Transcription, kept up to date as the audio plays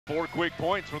4 quick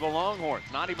points for the Longhorns.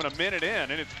 Not even a minute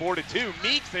in, and it's 4-2.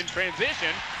 Meeks in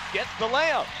transition gets the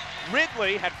layup.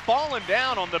 Ridley had fallen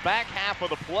down on the back half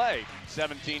of the play.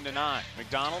 17-9.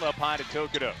 McDonald up high to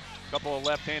Tokido. Couple of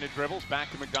left-handed dribbles. Back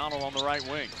to McDonald on the right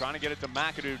wing. Trying to get it to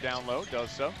McAdoo down low.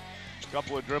 Does so.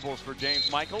 Couple of dribbles for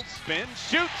James Michaels. Spins,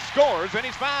 shoots, scores, and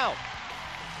he's fouled.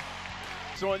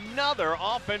 So another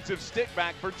offensive stick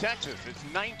back for Texas. It's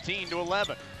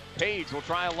 19-11. Page will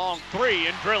try a long 3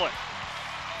 and drill it.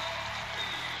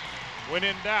 When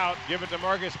in doubt, give it to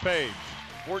Marcus Page.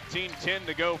 14-10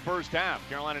 to go first half.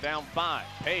 Carolina down 5.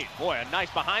 Page, boy, a nice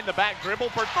behind-the-back dribble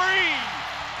for 3.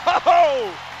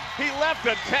 Oh! He left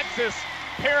a Texas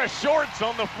pair of shorts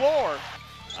on the floor.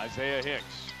 Isaiah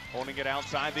Hicks holding it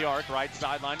outside the arc, right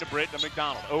sideline to Britt to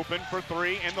McDonald. Open for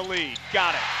 3 and the lead.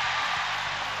 Got it.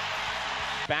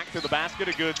 Back to the basket,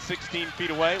 a good 16 feet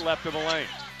away, left of the lane.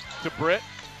 To Britt,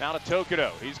 now to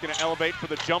Tokido. He's going to elevate for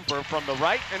the jumper from the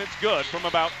right, and it's good from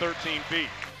about 13 feet.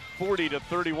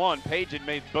 40-31. Page had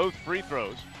made both free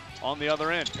throws on the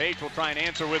other end. Page will try and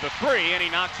answer with a 3, and he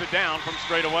knocks it down from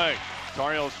straight away.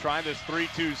 Tar Heels try this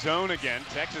 3-2 zone again.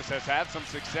 Texas has had some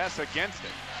success against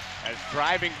it. As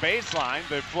driving baseline,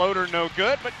 the floater no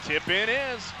good, but tip in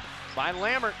is by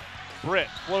Lammert. Britt,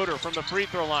 floater from the free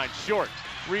throw line, short.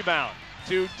 Rebound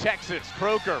to Texas.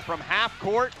 Croker from half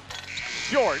court,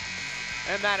 short.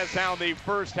 And that is how the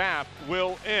first half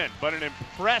will end. But an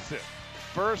impressive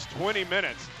first 20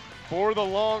 minutes for the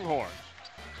Longhorns.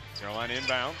 Carolina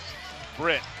inbounds.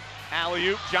 Britt,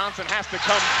 alley-oop. Johnson has to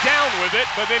come down with it,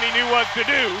 but then he knew what to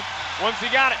do once he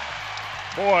got it.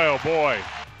 Boy, oh boy.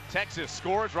 Texas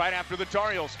scores right after the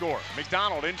Tar Heels score.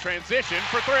 McDonald in transition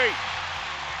for 3.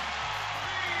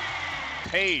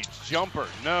 Page, jumper,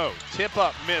 no. Tip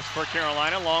up, miss for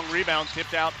Carolina. Long rebound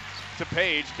tipped out to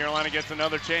Page. Carolina gets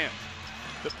another chance.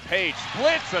 The Page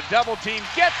splits a double team,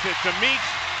 gets it to Meeks,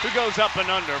 who goes up and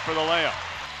under for the layup.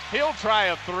 He'll try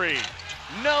a 3.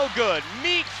 No good.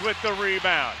 Meeks with the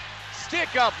rebound.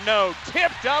 Stick up, no.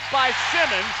 Tipped up by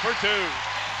Simmons for 2.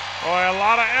 Boy, a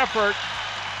lot of effort.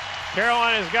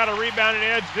 Carolina's got a rebounding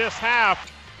edge this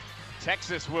half.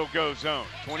 Texas will go zone.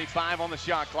 25 on the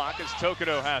shot clock as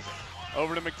Tokido has it.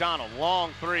 Over to McDonald.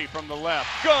 Long 3 from the left.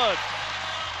 Good.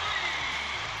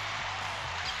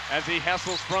 As he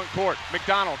hustles front court.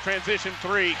 McDonald, transition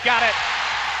 3. Got it.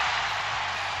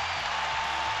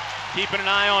 Keeping an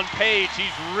eye on Page.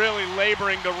 He's really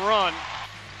laboring to run.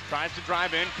 Tries to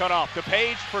drive in, cut off. To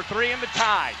Page for 3 in the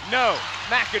tie. No.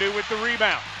 McAdoo with the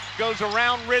rebound. Goes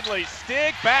around Ridley.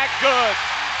 Stick back, good.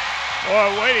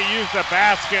 Boy, way to use the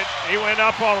basket. He went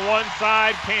up on one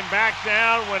side, came back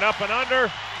down, went up and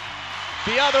under.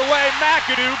 The other way,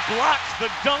 McAdoo blocks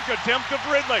the dunk attempt of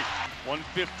Ridley.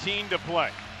 1:15 to play.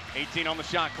 18 on the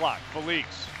shot clock.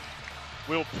 Felix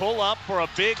will pull up for a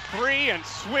big 3 and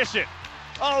swish it.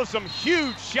 Oh, some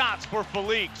huge shots for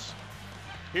Felix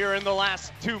here in the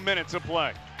last 2 minutes of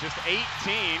play. Just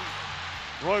 18.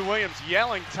 Roy Williams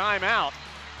yelling timeout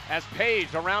as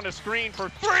Page around a screen for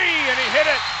 3, and he hit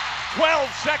it. 12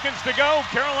 seconds to go.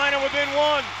 Carolina within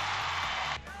 1.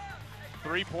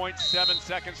 3.7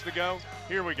 seconds to go.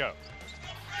 Here we go.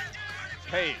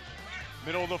 Page,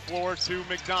 middle of the floor to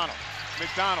McDonald.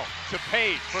 McDonald to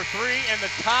Page for 3, and the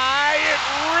tie, it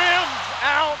rims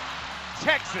out.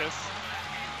 Texas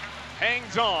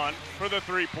hangs on for the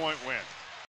 3-point win.